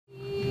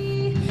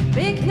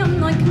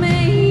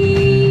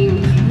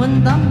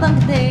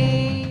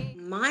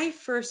My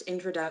first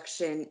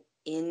introduction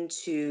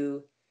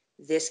into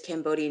this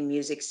Cambodian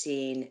music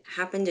scene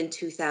happened in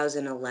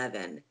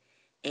 2011.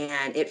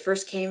 And it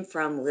first came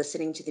from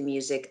listening to the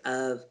music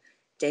of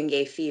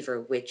Dengue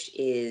Fever, which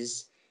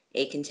is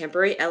a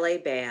contemporary LA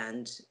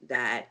band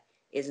that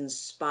is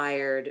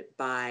inspired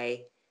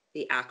by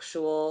the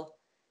actual,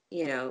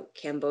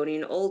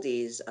 Cambodian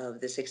oldies of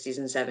the 60s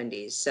and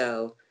 70s.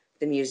 So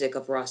the music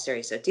of Ross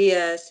Terry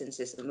Sotia,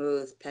 Sinsis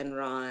Lamuth,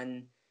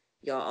 Penron,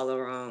 Ya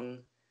Alarong.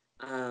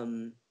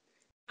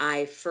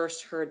 I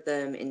first heard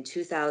them in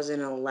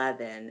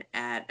 2011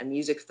 at a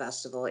music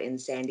festival in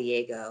San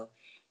Diego.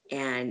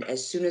 And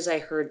as soon as I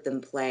heard them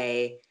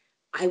play,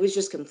 I was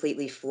just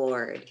completely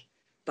floored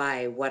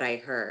by what I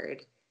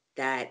heard,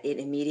 that it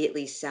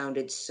immediately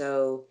sounded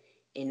so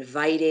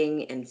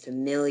inviting and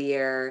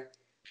familiar,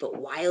 but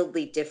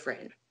wildly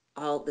different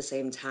all at the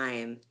same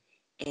time.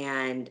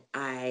 And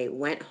I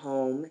went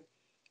home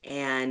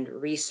and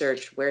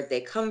researched where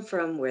they come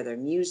from, where their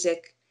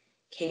music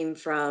came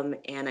from,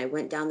 and I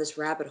went down this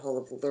rabbit hole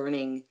of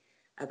learning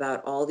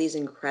about all these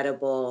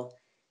incredible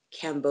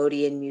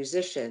Cambodian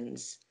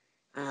musicians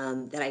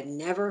that I'd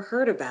never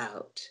heard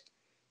about.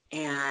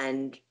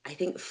 And I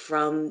think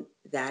from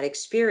that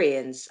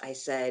experience, I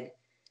said,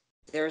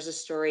 there's a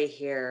story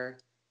here,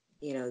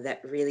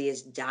 that really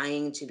is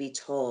dying to be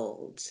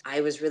told.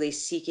 I was really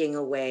seeking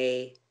a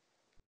way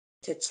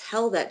to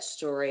tell that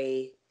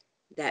story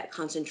that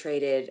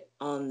concentrated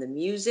on the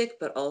music,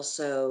 but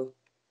also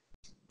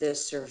the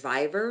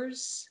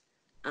survivors,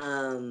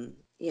 of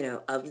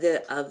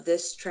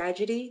this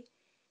tragedy,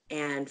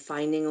 and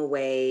finding a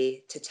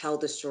way to tell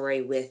the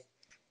story with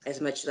as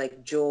much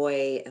like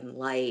joy and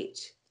light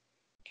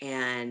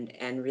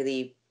and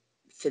really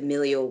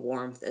familial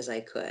warmth as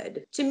I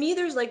could. To me,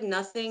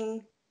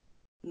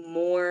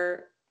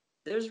 more,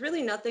 there's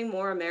really nothing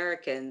more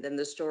American than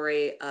the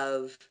story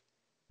of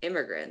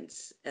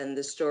immigrants and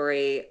the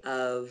story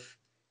of,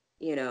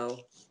 you know,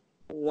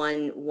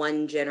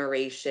 one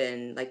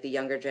generation, like the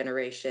younger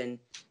generation,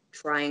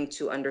 trying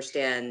to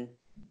understand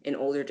an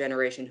older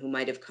generation who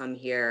might have come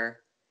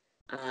here,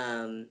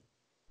 um,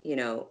 you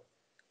know,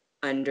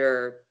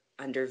 under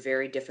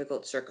very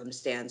difficult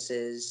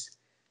circumstances,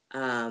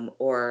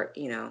 or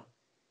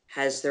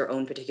has their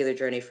own particular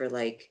journey for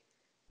like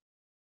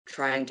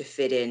trying to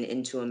fit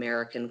into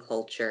American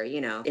culture.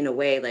 In a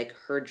way, like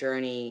her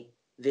journey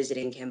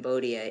visiting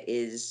Cambodia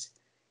is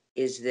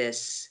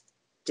this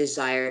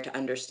desire to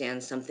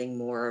understand something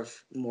more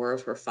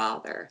of her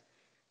father.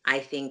 I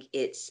think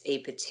it's a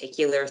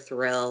particular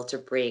thrill to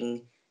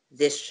bring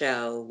this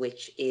show,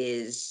 which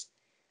is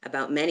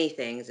about many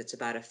things. It's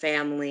about a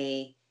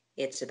family,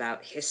 it's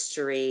about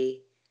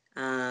history,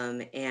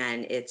 and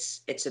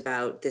it's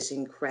about this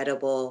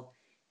incredible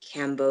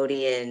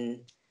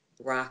Cambodian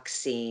rock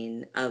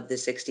scene of the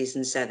 60s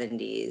and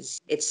 70s.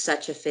 It's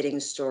such a fitting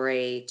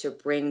story to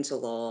bring to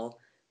Lowell,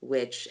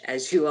 which,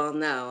 as you all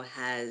know,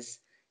 has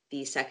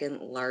the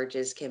second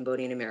largest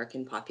Cambodian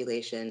American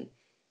population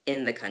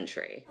in the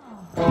country.